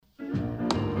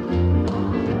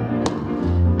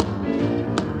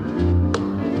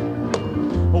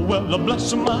Lord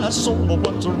bless my soul,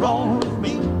 what's wrong with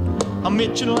me? I'm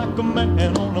itching like a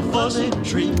man on a fuzzy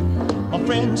tree. My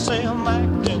friends say I'm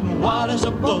acting wild as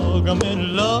a bug. I'm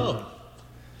in love.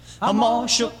 I'm all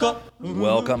shook up.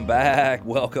 Welcome back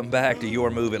to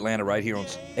Your Move Atlanta right here on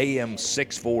AM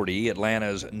 640,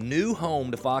 Atlanta's new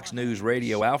home to Fox News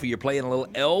Radio. Alfie, you're playing a little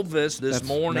Elvis this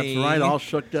morning. That's right, all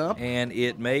shook up. And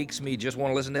it makes me just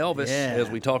want to listen to Elvis, as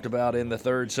we talked about in the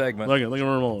third segment. Look at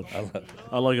Ramon.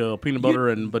 I like a peanut butter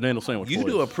and banana sandwich. You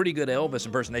do a pretty good Elvis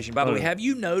impersonation. By the way, have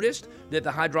you noticed that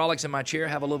the hydraulics in my chair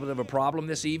have a little bit of a problem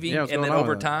this evening? Yeah, and then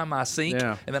over time I sink,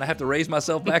 and then I have to raise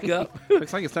myself back up?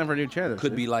 Looks like it's time for a new chair.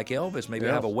 Could be like Elvis. Maybe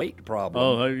I have a weight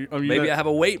problem. Maybe I have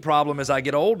a weight problem as I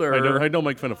get older. Hey, don't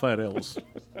make fun of Fat Elvis.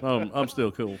 I'm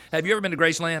still cool. Have you ever been to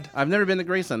Graceland? I've never been to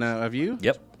Graceland. Now, have you?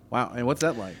 Yep. Wow. And what's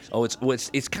that like? Oh,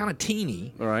 it's kind of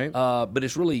teeny. All right. But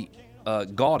it's really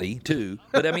gaudy too.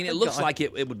 But I mean, it looks like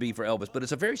it would be for Elvis. But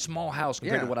it's a very small house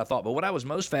compared to what I thought. But what I was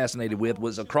most fascinated with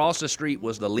was across the street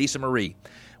was the Lisa Marie,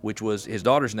 which was his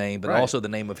daughter's name, but also the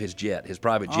name of his jet, his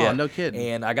private jet. Oh, no kidding.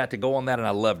 And I got to go on that, and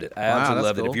I loved it. I absolutely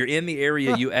loved it. If you're in the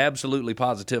area, you absolutely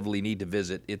positively need to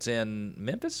visit. It's in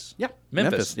Memphis? Yeah.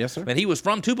 Memphis. Yes, sir. And he was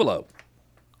from Tupelo.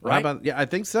 Right? I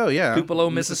think so, yeah. Tupelo,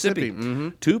 Mississippi. Mm-hmm.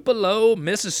 Tupelo,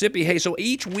 Mississippi. Hey, so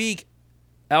each week,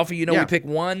 Alfie, we pick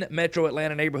one metro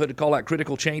Atlanta neighborhood to call out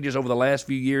critical changes over the last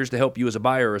few years to help you as a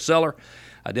buyer or a seller.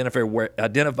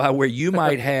 Identify where you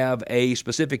might have a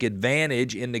specific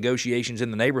advantage in negotiations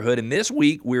in the neighborhood. And this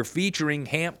week, we're featuring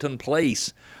Hampton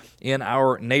Place in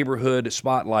our neighborhood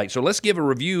spotlight. So let's give a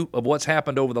review of what's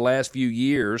happened over the last few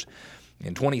years.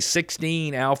 In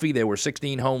 2016, Alfie, there were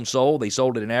 16 homes sold. They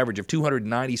sold at an average of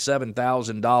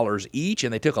 $297,000 each,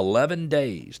 and they took 11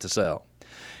 days to sell.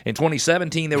 In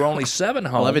 2017, there were only 7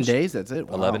 homes. 11 days? That's it?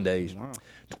 Wow. 11 days. Wow.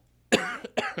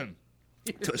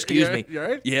 Excuse me. You all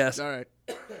right? Yes. All right.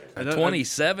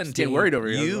 2017, worried over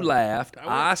here. you laughed.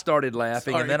 I started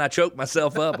laughing, and then I choked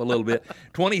myself up a little bit.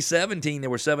 2017,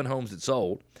 there were 7 homes that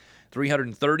sold.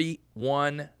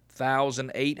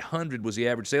 $331,800 was the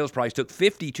average sales price. Took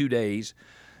 52 days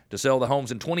to sell the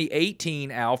homes. In 2018,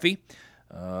 Alfie,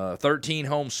 13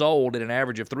 homes sold at an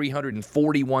average of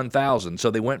 $341,000.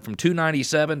 So they went from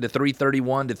 $297 to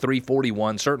 $331 to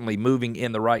 $341, certainly moving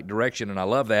in the right direction, and I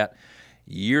love that.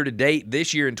 Year to date,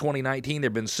 this year in 2019, there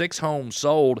have been 6 homes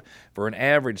sold for an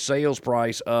average sales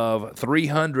price of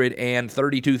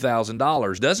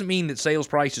 $332,000. Doesn't mean that sales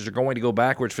prices are going to go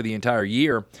backwards for the entire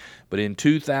year, but in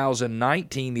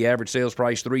 2019, the average sales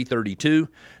price $332,000.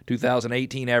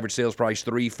 2018 average sales price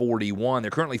 $341,000. There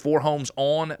are currently 4 homes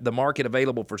on the market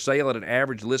available for sale at an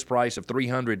average list price of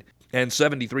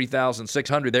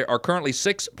 $373,600. There are currently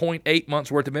 6.8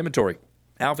 months worth of inventory.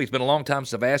 Alfie, it's been a long time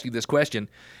since I've asked you this question.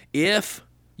 If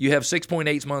you have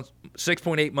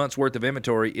 6.8 months worth of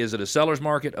inventory, is it a seller's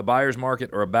market, a buyer's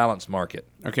market, or a balanced market?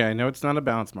 Okay, I know it's not a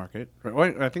balanced market.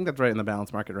 I think that's right in the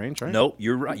balanced market range, right? No,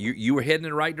 you're right. You were heading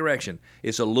in the right direction.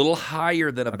 It's a little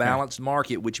higher than a balanced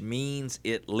market, which means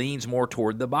it leans more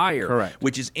toward the buyer. Correct.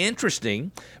 Which is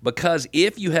interesting because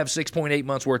if you have 6.8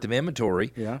 months worth of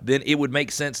inventory, then it would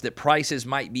make sense that prices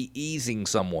might be easing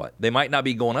somewhat. They might not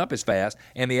be going up as fast,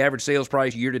 and the average sales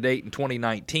price year to date in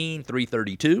 2019,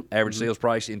 $332,000. Average sales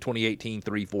price in 2018,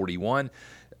 $341,000.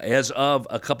 As of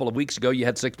a couple of weeks ago, you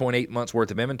had 6.8 months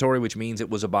worth of inventory, which means it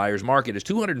was a buyer's market. There's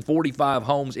 245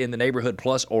 homes in the neighborhood,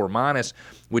 plus or minus,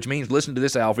 which means, listen to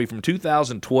this, Alfie, from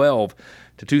 2012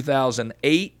 to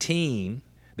 2018,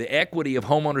 the equity of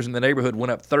homeowners in the neighborhood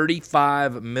went up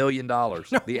 $35 million.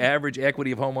 The average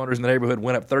equity of homeowners in the neighborhood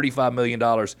went up $35 million.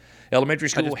 Elementary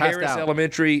school, Harris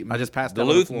Elementary,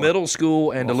 Duluth Middle School,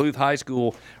 and Duluth High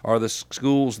School are the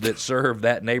schools that serve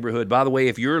that neighborhood. By the way,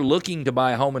 if you're looking to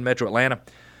buy a home in Metro Atlanta,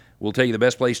 we'll tell you the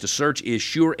best place to search is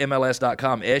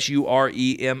SureMLS.com,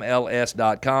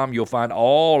 SureMLS.com. You'll find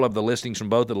all of the listings from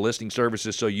both of the listing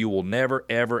services, so you will never,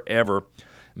 ever, ever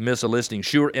miss a listing.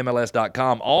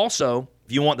 SureMLS.com. Also,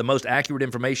 if you want the most accurate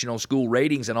information on school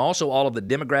ratings and also all of the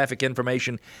demographic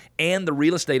information and the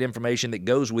real estate information that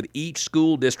goes with each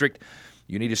school district,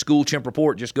 you need a School Chimp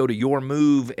report. Just go to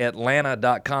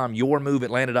yourmoveatlanta.com,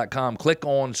 yourmoveatlanta.com. Click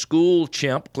on School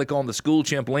Chimp. Click on the School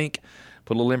Chimp link.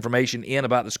 Put a little information in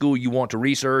about the school you want to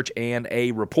research, and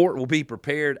a report will be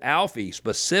prepared, Alfie,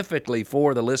 specifically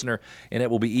for the listener, and it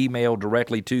will be emailed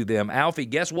directly to them. Alfie,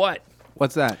 guess what?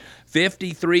 What's that?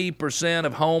 53%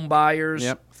 of home buyers,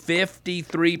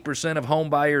 53% of home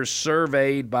buyers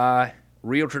surveyed by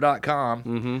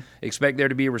Realtor.com expect there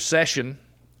to be a recession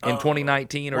in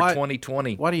 2019 or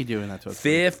 2020. Why are you doing that to us?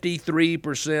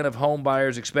 53% of home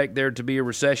buyers expect there to be a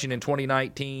recession in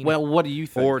 2019. Well, what do you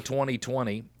think? Or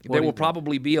 2020. There will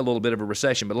probably be a little bit of a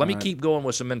recession, but let me keep going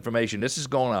with some information. This is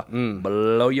going to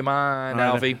blow your mind,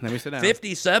 Alfie. Let me sit down.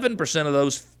 57% of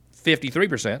those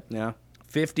 53%. Yeah.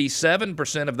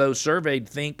 57% of those surveyed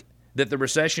think that the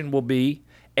recession will be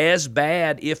as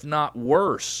bad, if not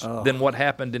worse, than what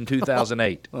happened in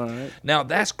 2008. All right. Now,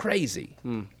 that's crazy.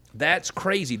 That's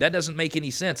crazy. That doesn't make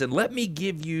any sense. And let me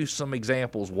give you some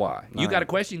examples why. You got a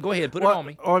question? Go ahead. Put it on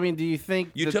me. Oh, I mean, do you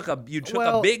think You took a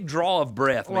big draw of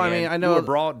breath, man. I mean, I know you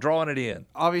were drawing it in.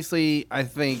 Obviously, I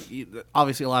think a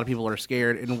lot of people are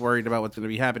scared and worried about what's going to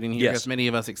be happening here. Yes. Because many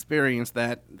of us experienced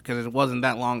that because it wasn't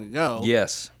that long ago.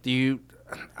 Yes.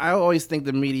 I always think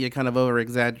the media kind of over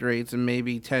exaggerates and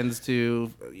maybe tends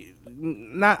to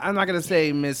I'm not going to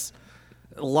say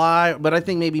lie, but I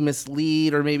think maybe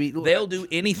mislead or maybe They'll do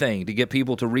anything to get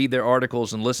people to read their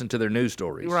articles and listen to their news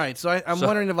stories. Right. So I'm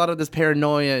wondering if a lot of this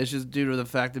paranoia is just due to the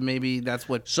fact that maybe that's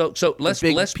what So let's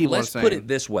put it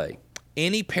this way.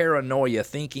 Any paranoia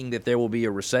thinking that there will be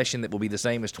a recession that will be the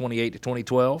same as 28 to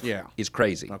 2012 is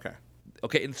crazy.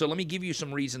 Okay, and so let me give you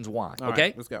some reasons why. All okay?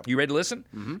 right, let's go. You ready to listen?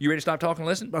 You ready to stop talking and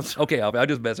listen? Okay, Alfie, I'll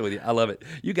just mess with you. I love it.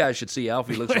 You guys should see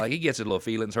Alfie looks like he gets his little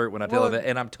feelings hurt when I tell him that,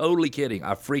 and I'm totally kidding.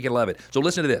 I freaking love it. So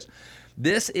listen to this.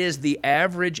 This is the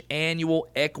average annual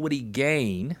equity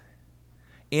gain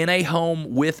in a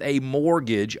home with a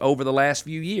mortgage over the last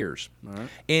few years. All right.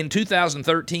 In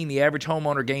 2013, the average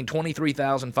homeowner gained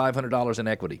 $23,500 in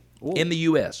equity in the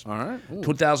U.S. All right.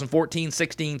 2014,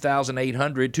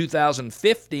 $16,800.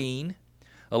 2015,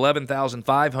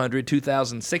 $11,500.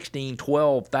 2016,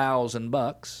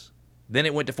 $12,000. Then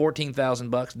it went to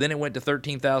 $14,000. Then it went to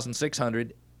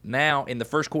 $13,600. Now, in the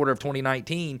first quarter of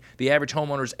 2019, the average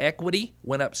homeowner's equity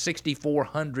went up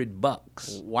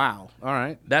 $6,400. Wow. All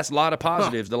right. That's a lot of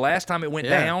positives. The last time it went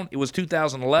down, it was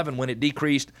 2011 when it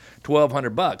decreased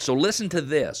 $1,200. So listen to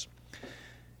this.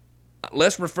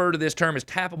 Let's refer to this term as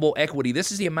tappable equity.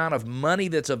 This is the amount of money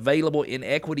that's available in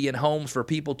equity in homes for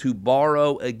people to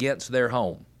borrow against their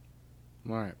home.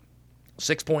 All right.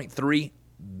 $6.3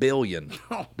 billion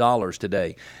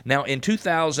today. Now, in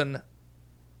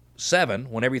 2007,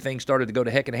 when everything started to go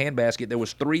to heck in a handbasket, there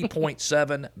was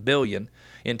 $3.7 billion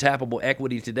in tappable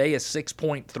equity. Today is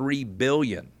 $6.3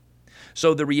 billion.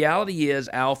 So the reality is,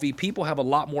 Alfie, people have a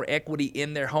lot more equity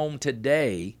in their home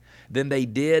today than they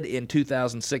did in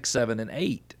 2006, 7, and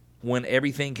 8 when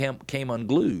everything came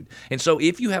unglued. And so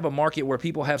if you have a market where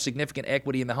people have significant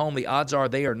equity in the home, the odds are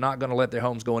they are not going to let their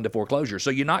homes go into foreclosure. So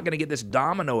you're not going to get this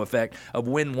domino effect of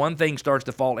when one thing starts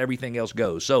to fall, everything else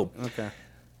goes. So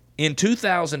in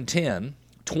 2010,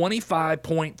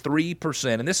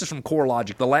 25.3%, and this is from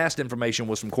CoreLogic. The last information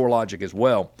was from CoreLogic as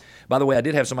well. By the way, I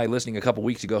did have somebody listening a couple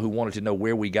weeks ago who wanted to know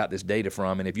where we got this data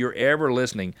from. And if you're ever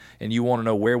listening and you want to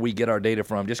know where we get our data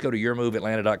from, just go to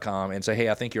yourmoveatlanta.com and say, hey,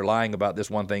 I think you're lying about this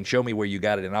one thing. Show me where you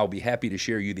got it, and I'll be happy to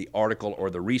share you the article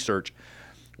or the research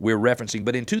we're referencing.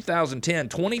 But in 2010,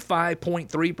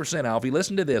 25.3%, Alfie,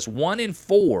 listen to this, 1 in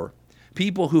 4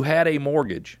 people who had a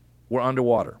mortgage were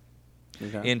underwater.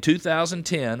 Okay. In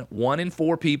 2010, 1 in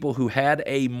 4 people who had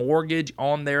a mortgage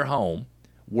on their home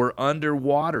were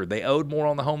underwater. They owed more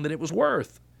on the home than it was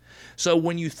worth. So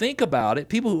when you think about it,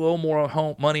 people who owe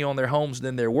more money on their homes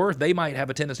than they're worth, they might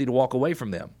have a tendency to walk away from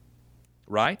them.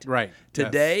 Right? Right.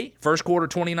 Today, first quarter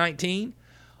 2019,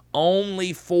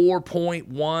 only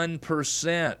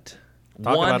 4.1%.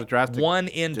 Talk about a drastic 1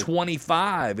 in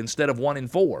 25 instead of 1 in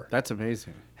 4. That's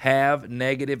amazing. Have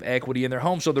negative equity in their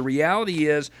home. So the reality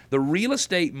is the real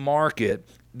estate market,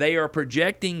 they are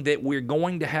projecting that we're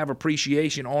going to have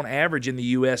appreciation on average in the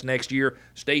U.S. next year.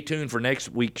 Stay tuned for next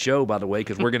week's show, by the way,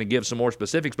 because we're going to give some more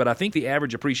specifics. But I think the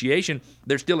average appreciation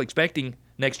they're still expecting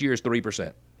next year is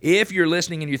 3%. If you're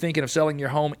listening and you're thinking of selling your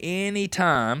home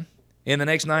anytime in the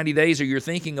next 90 days, or you're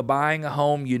thinking of buying a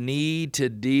home, you need to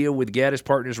deal with Gaddis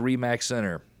Partners RE/MAX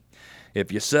Center.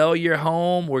 If you sell your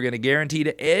home, we're going to guarantee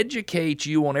to educate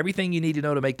you on everything you need to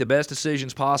know to make the best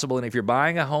decisions possible. And if you're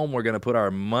buying a home, we're going to put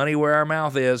our money where our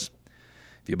mouth is.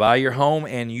 If you buy your home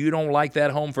and you don't like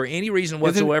that home for any reason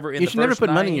whatsoever in the first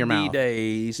 90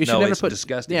 days, no, it's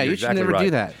disgusting. Yeah, you should never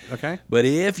do that, okay? But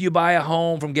if you buy a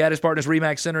home from Gaddis Partners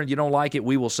RE/MAX Center and you don't like it,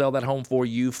 we will sell that home for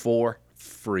you for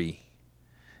free.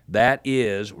 That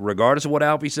is, regardless of what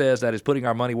Alfie says, that is putting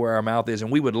our money where our mouth is,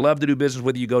 and we would love to do business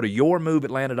with you. Go to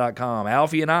yourmoveatlanta.com.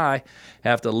 Alfie and I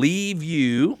have to leave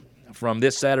you from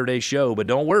this Saturday's show, but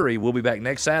don't worry, we'll be back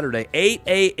next Saturday, 8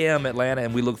 a.m. Atlanta,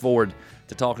 and we look forward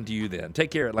to talking to you then.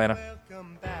 Take care, Atlanta.